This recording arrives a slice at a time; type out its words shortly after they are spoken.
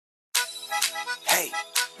Hey,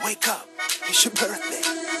 wake up, it's your birthday.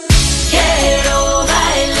 Quiero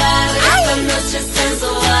bailar esta noche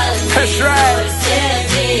sensual. That's right.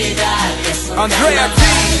 Andrea.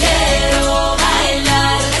 Quiero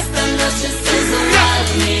bailar esta noche sensual.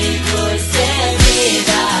 Mi dulce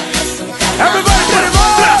vida es un carnaval. Everybody put it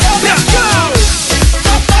on! Let's go!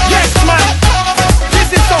 Yes, man. This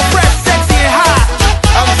is so fresh, sexy, and hot.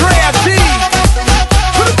 Andrea T.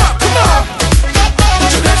 Put 'em up, come on.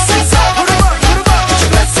 Put your left hands up. Put 'em up, put 'em up. Put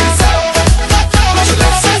your left hands up. Put your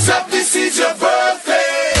left hands up. This is your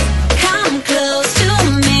birthday. Come close to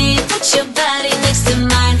me. Put your body next to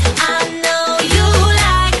mine. I know you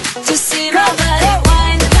like to see my body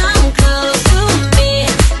wine. Come close to me.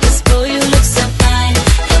 This boy, you look so fine.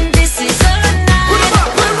 And this is our night.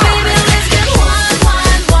 Baby, let's get wild,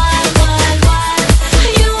 wild, wild, wild, wild.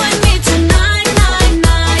 You and me tonight, night,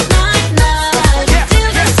 night, night, night.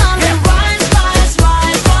 Till the sun rise, rise,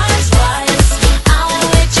 rise, rise, rise. I won't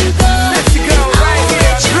let you go. Let's go right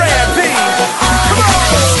here, Andrea T. Come on.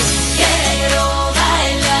 Quiero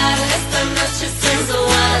bailar esta noche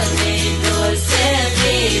sensual. Mi dulce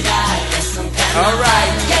vida es un carnaval. All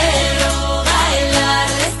right. Quiero bailar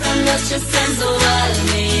esta noche sensual.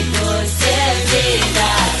 Mi dulce vida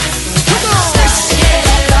es un carnaval.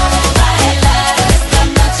 Quiero bailar esta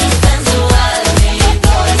noche sensual. Mi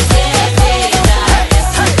dulce vida es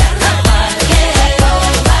un carnaval. Quiero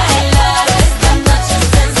bailar esta noche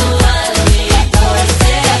sensual. Mi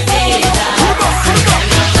dulce vida es un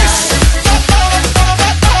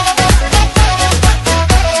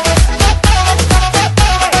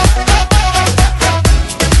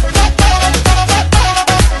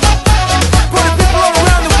For the people all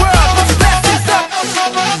around the world, put your left hands up.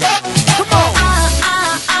 Come on.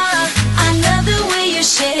 I love the way you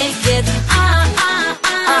shake it.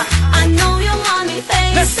 I know you want me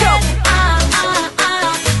face Let's go. it.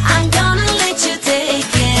 I'm gonna let you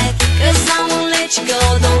take it. 'Cause I won't let you go,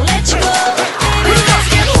 don't let you go. Baby, let's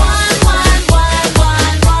get wild, wild, wild,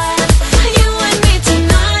 wild, wild. You and me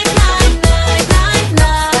tonight, night, night, night,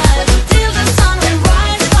 night. Till the sun will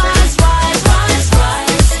rise, rise, rise, rise,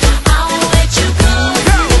 rise. I won't let you go,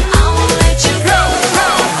 I won't let you go.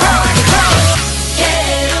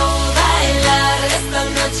 Quiero bailar esta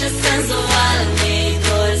noche sensual. Mi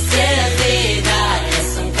dulce vida es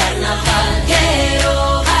un carnaval. Quiero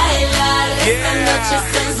bailar esta noche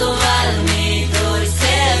sensual. Mi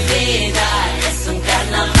dulce vida es un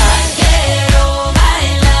carnaval. Quiero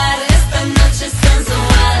bailar esta noche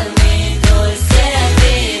sensual. Mi dulce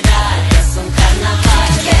vida es un carnaval.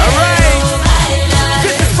 All right. Quiero bailar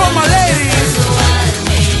This is for my ladies. sensual.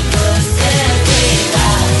 Mi dulce vida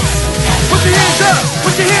es un carnaval. Put your hands up.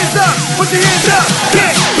 Put your hands up. Put your hands up.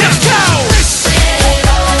 Yeah, let's go.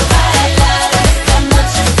 Quiero bailar esta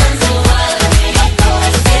noche sensual. Mi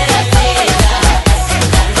dulce vida es un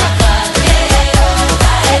carnaval. Quiero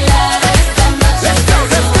bailar esta noche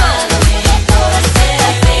sensual. Mi dulce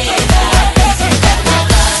vida es un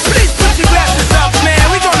carnaval. Please put your glasses up, man.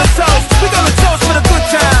 We're gonna toast. We're gonna toast for the good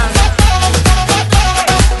times.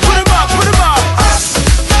 Put 'em up, put 'em up.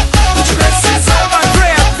 Put your left hands up.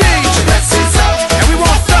 Andrea T. Put your left hands up. And we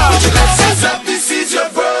won't stop. Put your left hands up. This is your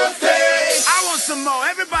birthday. I want some more.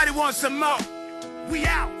 Everybody wants some more. We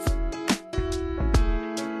out.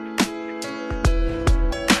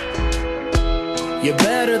 You're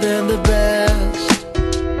better than the best.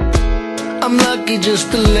 I'm lucky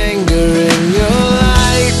just to linger in your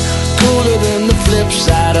light. Cooler than the flip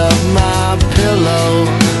side of my pillow.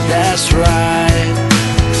 That's right.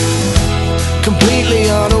 Completely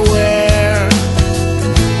unaware.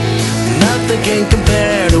 Nothing can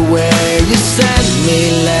compare to where you send me.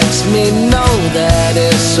 Lets me know that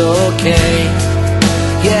it's okay.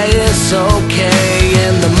 Yeah, it's okay.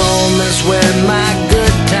 In the moments when my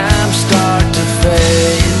good times start to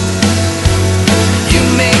fade, you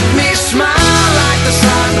make me smile like the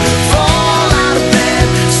sun, fall out of bed,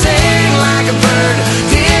 sing like a bird,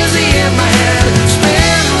 dizzy in my head,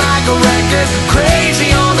 spin like a record, crazy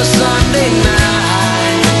on a Sunday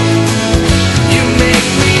night. You make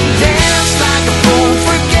me dance like a fool,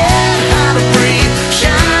 forget how to breathe,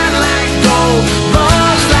 shine like gold,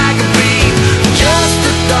 buzz like a bee. Just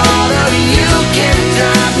the thought of you can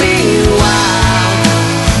drive me wild.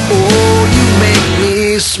 Oh, you make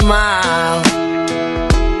me smile.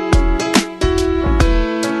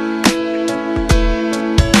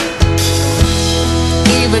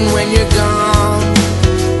 Even when you're gone,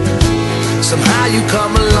 somehow you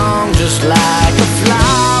come along just like a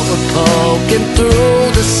flower poking through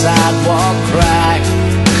the sidewalk crack.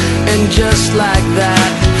 And just like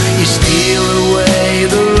that, you steal away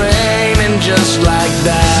the rain. And just like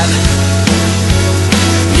that,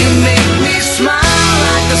 you make me smile.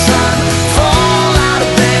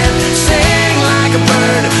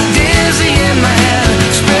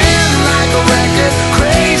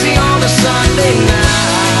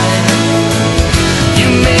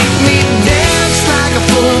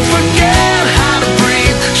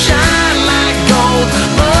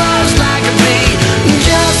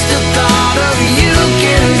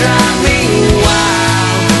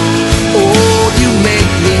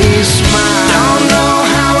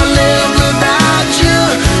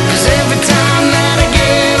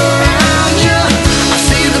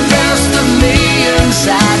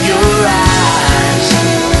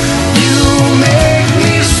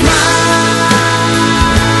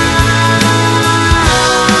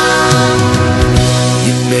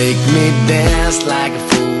 me dance like a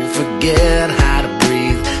fool, forget how to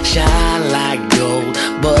breathe, shine like gold,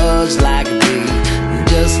 buzz like a bee.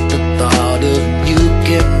 Just the thought of you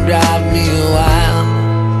can drive me wild.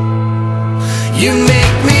 You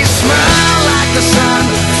make me smile like the sun,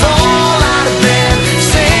 fall out of bed,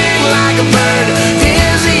 sing like a bird,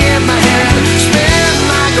 dizzy in my head, spin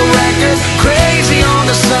like a record, crazy on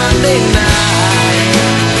a Sunday night.